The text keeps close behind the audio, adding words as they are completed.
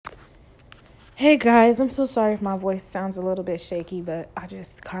Hey guys, I'm so sorry if my voice sounds a little bit shaky, but I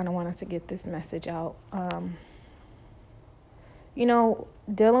just kind of wanted to get this message out.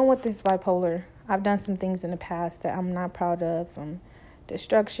 Dealing with this bipolar, I've done some things in the past that I'm not proud of, from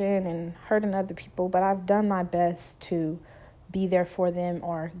destruction and hurting other people, but I've done my best to be there for them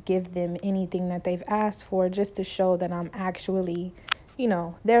or give them anything that they've asked for just to show that I'm actually,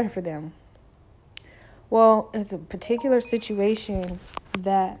 there for them. Well, it's a particular situation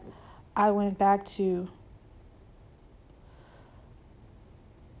that I went back to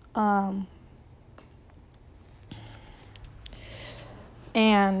and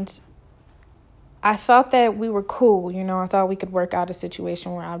I thought that we were cool. I thought we could work out a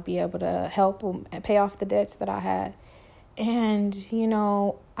situation where I'd be able to help him and pay off the debts that I had. And,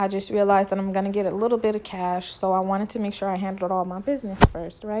 I just realized that I'm going to get a little bit of cash. So I wanted to make sure I handled all my business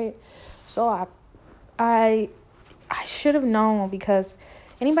first, right? So I should have known, because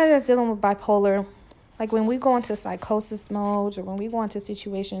anybody that's dealing with bipolar, like when we go into psychosis modes or when we go into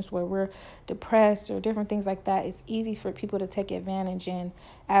situations where we're depressed or different things like that, it's easy for people to take advantage. And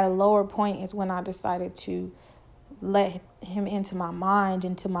at a lower point is when I decided to let him into my mind,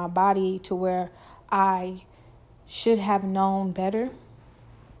 into my body, to where I should have known better,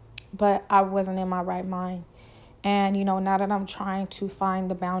 but I wasn't in my right mind. And, now that I'm trying to find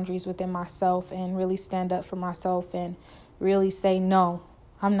the boundaries within myself and really stand up for myself and really say, no,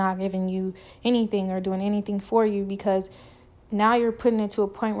 I'm not giving you anything or doing anything for you, because now you're putting it to a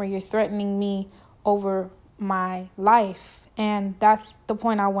point where you're threatening me over my life. And that's the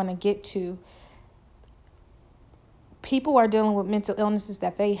point I want to get to. People are dealing with mental illnesses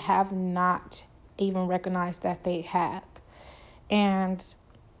that they have not even recognized that they have. And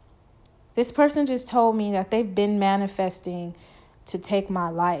this person just told me that they've been manifesting to take my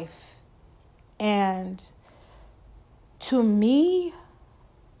life. And to me,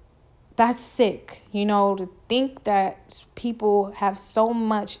 that's sick, to think that people have so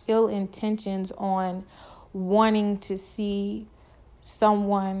much ill intentions on wanting to see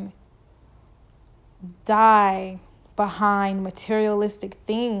someone die behind materialistic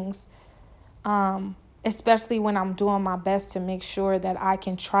things, especially when I'm doing my best to make sure that I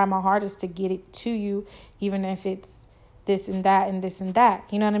can try my hardest to get it to you, even if it's this and that and this and that.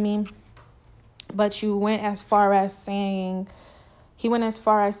 You know what I mean? But he went as far as saying,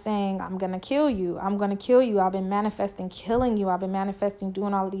 I'm going to kill you. I'm going to kill you. I've been manifesting killing you. I've been manifesting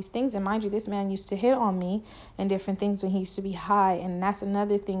doing all of these things. And mind you, this man used to hit on me and different things when he used to be high. And that's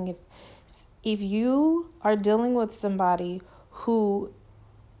another thing. If you are dealing with somebody who,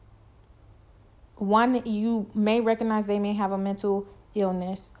 one, you may recognize they may have a mental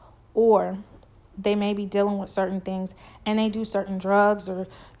illness, or they may be dealing with certain things and they do certain drugs or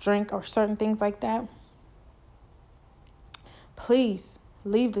drink or certain things like that, please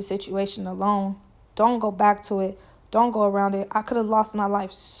leave the situation alone. Don't go back to it. Don't go around it. I could have lost my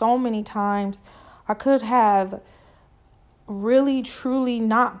life so many times. I could have really, truly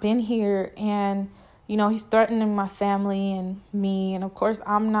not been here. And, he's threatening my family and me. And of course,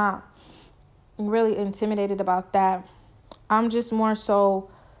 I'm not really intimidated about that. I'm just more so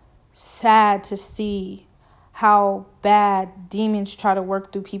sad to see how bad demons try to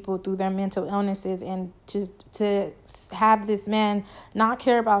work through people through their mental illnesses, and to have this man not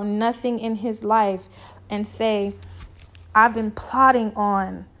care about nothing in his life and say, I've been plotting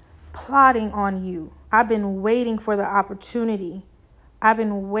on you. I've been waiting for the opportunity.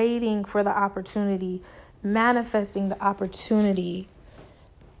 Manifesting the opportunity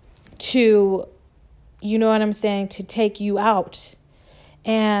to, to take you out.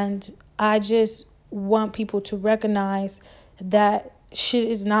 And I just want people to recognize that shit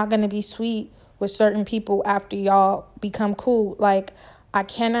is not going to be sweet with certain people after y'all become cool. Like, I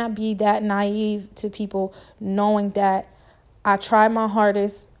cannot be that naive to people knowing that I tried my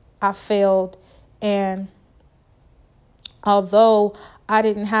hardest, I failed, and although I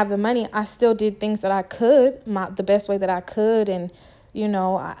didn't have the money, I still did things that I could, the best way that I could, and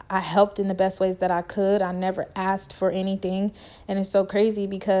I helped in the best ways that I could. I never asked for anything. And it's so crazy,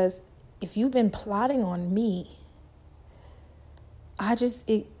 because if you've been plotting on me,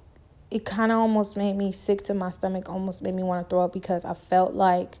 it kind of almost made me sick to my stomach, almost made me want to throw up, because I felt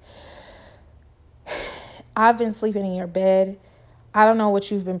like I've been sleeping in your bed. I don't know what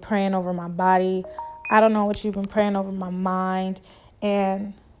you've been praying over my body. I don't know what you've been praying over my mind.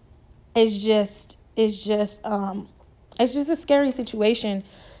 And it's just a scary situation,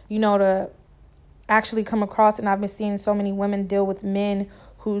 to actually come across. And I've been seeing so many women deal with men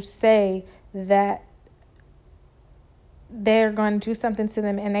who say that they're going to do something to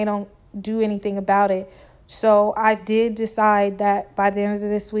them and they don't do anything about it. So I did decide that by the end of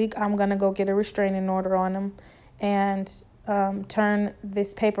this week, I'm going to go get a restraining order on him and turn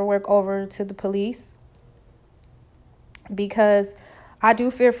this paperwork over to the police, because I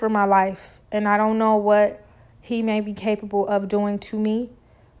do fear for my life, and I don't know what he may be capable of doing to me.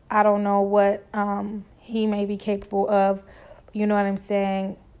 I don't know what he may be capable of, you know what I'm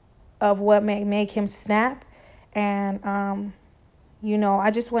saying, of what may make him snap. And,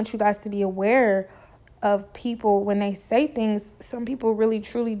 I just want you guys to be aware of people when they say things. Some people really,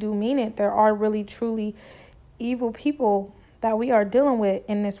 truly do mean it. There are really, truly evil people that we are dealing with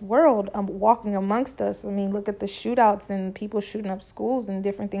in this world, walking amongst us. I mean, look at the shootouts and people shooting up schools and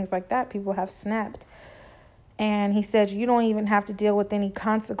different things like that. People have snapped. And he said, you don't even have to deal with any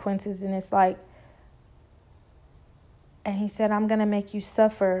consequences. And it's like, and he said, I'm going to make you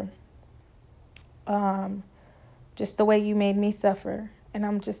suffer just the way you made me suffer. And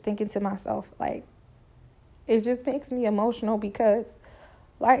I'm just thinking to myself, like, it just makes me emotional because,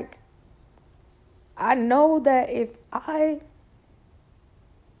 like, I know that if I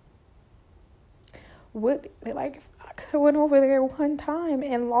would, like, if I could have went over there one time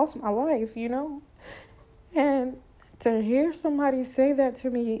and lost my life, and to hear somebody say that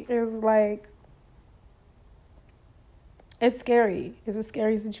to me is like, it's scary. It's a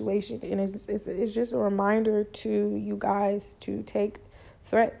scary situation, and it's just a reminder to you guys to take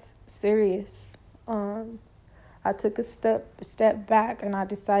threats serious. I took a step back, and I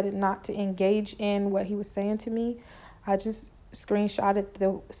decided not to engage in what he was saying to me. I just screenshotted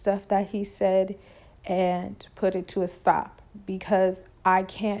the stuff that he said and put it to a stop, because I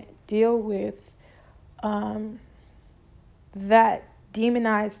can't deal with that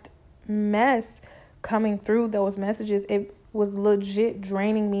demonized mess coming through those messages. It was legit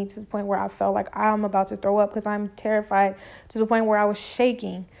draining me to the point where I felt like I'm about to throw up, because I'm terrified, to the point where I was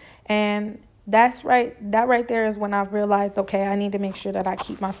shaking. And that right there is when I realized, okay, I need to make sure that I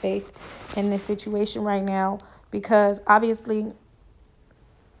keep my faith in this situation right now, because obviously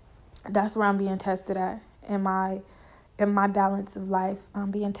that's where I'm being tested at in my balance of life.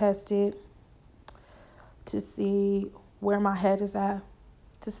 I'm being tested to see where my head is at,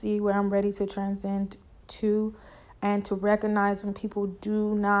 to see where I'm ready to transcend to, and to recognize when people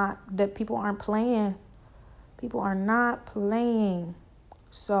aren't playing. People are not playing.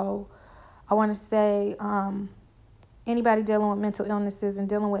 So I want to say, anybody dealing with mental illnesses and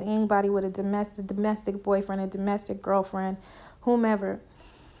dealing with anybody with a domestic boyfriend, a domestic girlfriend, whomever,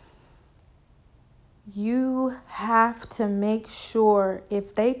 you have to make sure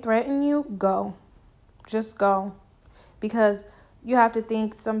if they threaten you, go. Just go. Because you have to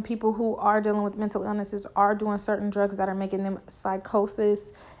think some people who are dealing with mental illnesses are doing certain drugs that are making them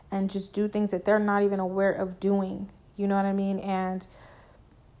psychosis and just do things that they're not even aware of doing. You know what I mean? And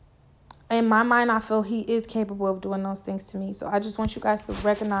in my mind, I feel he is capable of doing those things to me. So I just want you guys to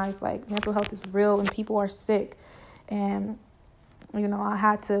recognize, like, mental health is real and people are sick. And, I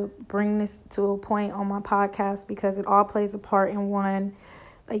had to bring this to a point on my podcast because it all plays a part in one.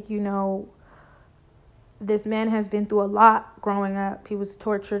 Like, this man has been through a lot growing up. He was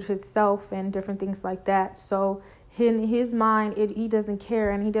tortured himself and different things like that. So in his mind, he doesn't care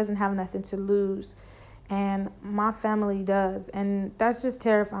and he doesn't have nothing to lose. And my family does. And that's just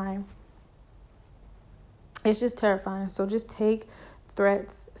terrifying. It's just terrifying. So just take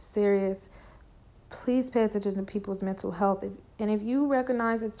threats serious. Please pay attention to people's mental health. If you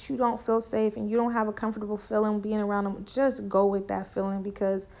recognize that you don't feel safe and you don't have a comfortable feeling being around them, just go with that feeling,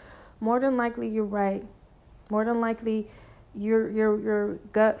 because more than likely you're right. More than likely, your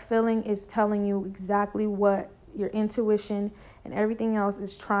gut feeling is telling you exactly what your intuition and everything else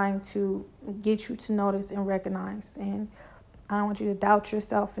is trying to get you to notice and recognize. And I don't want you to doubt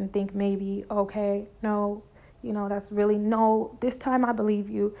yourself and think maybe, okay, no, that's really no. This time I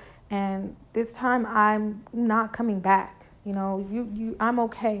believe you, and this time I'm not coming back. I'm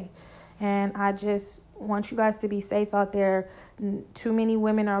okay, and I just want you guys to be safe out there. Too many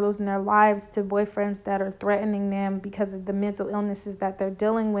women are losing their lives to boyfriends that are threatening them because of the mental illnesses that they're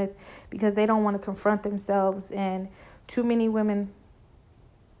dealing with, because they don't want to confront themselves. And too many women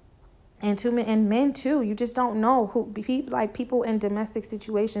and men too. You just don't know who, like people in domestic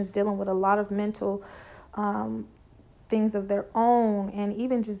situations dealing with a lot of mental things of their own, and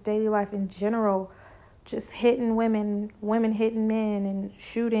even just daily life in general. Just hitting women hitting men, and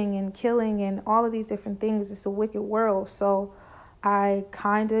shooting and killing and all of these different things. It's a wicked world. So I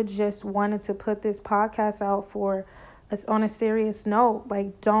kind of just wanted to put this podcast out for us on a serious note.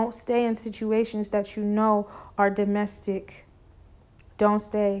 Like, don't stay in situations that are domestic. Don't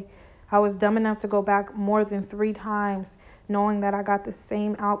stay. I was dumb enough to go back more than 3 times knowing that I got the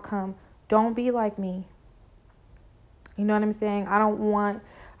same outcome. Don't be like me. You know what I'm saying? I don't want,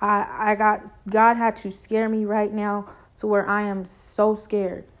 God had to scare me right now to where I am so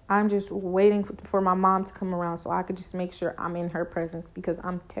scared. I'm just waiting for my mom to come around so I could just make sure I'm in her presence because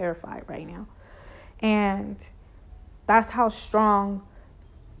I'm terrified right now. And that's how strong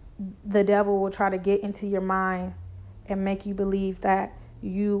the devil will try to get into your mind and make you believe that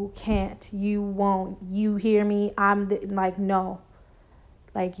you can't, you won't, you hear me, like, no.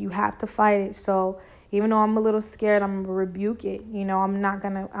 Like, you have to fight it. So even though I'm a little scared, I'm gonna rebuke it. I'm not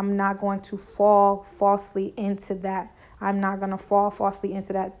going to fall falsely into that. I'm not going to fall falsely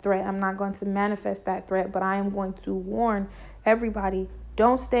into that threat. I'm not going to manifest that threat, but I am going to warn everybody,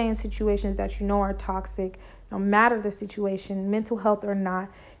 don't stay in situations that you know are toxic, no matter the situation, mental health or not.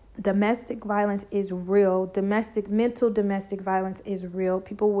 Domestic violence is real. Mental domestic violence is real.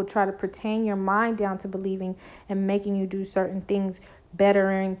 People will try to pertain your mind down to believing and making you do certain things,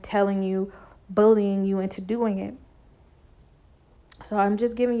 bettering, telling you, bullying you into doing it. So I'm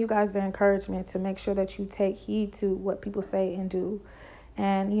just giving you guys the encouragement to make sure that you take heed to what people say and do.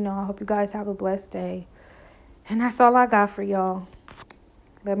 And, I hope you guys have a blessed day. And that's all I got for y'all.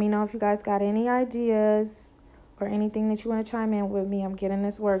 Let me know if you guys got any ideas or anything that you want to chime in with me. I'm getting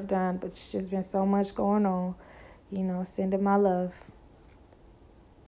this work done, but it's just been so much going on. Sending my love.